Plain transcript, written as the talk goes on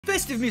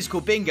Festive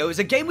Musical Bingo is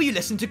a game where you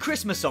listen to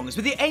Christmas songs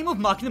with the aim of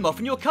marking them off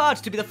on your card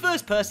to be the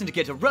first person to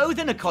get a row,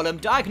 then a column,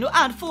 diagonal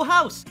and full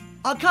house.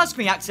 Our cards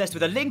can be accessed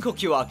with a link or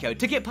QR code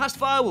to get past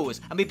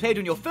firewalls and be played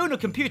on your phone or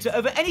computer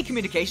over any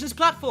communications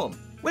platform.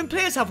 When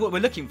players have what we're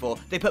looking for,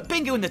 they put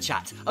bingo in the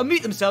chat,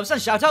 unmute themselves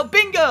and shout out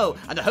bingo,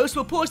 and the host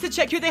will pause to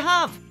check who they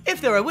have.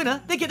 If they're a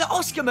winner, they get the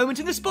Oscar moment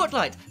in the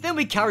spotlight, then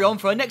we carry on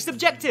for our next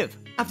objective.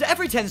 After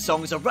every 10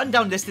 songs, a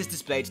rundown list is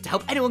displayed to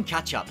help anyone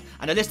catch up,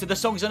 and a list of the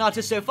songs and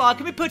artists so far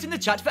can be put in the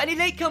chat for any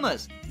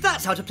latecomers.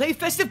 That's how to play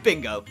Festive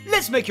Bingo.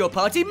 Let's make your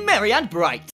party merry and bright.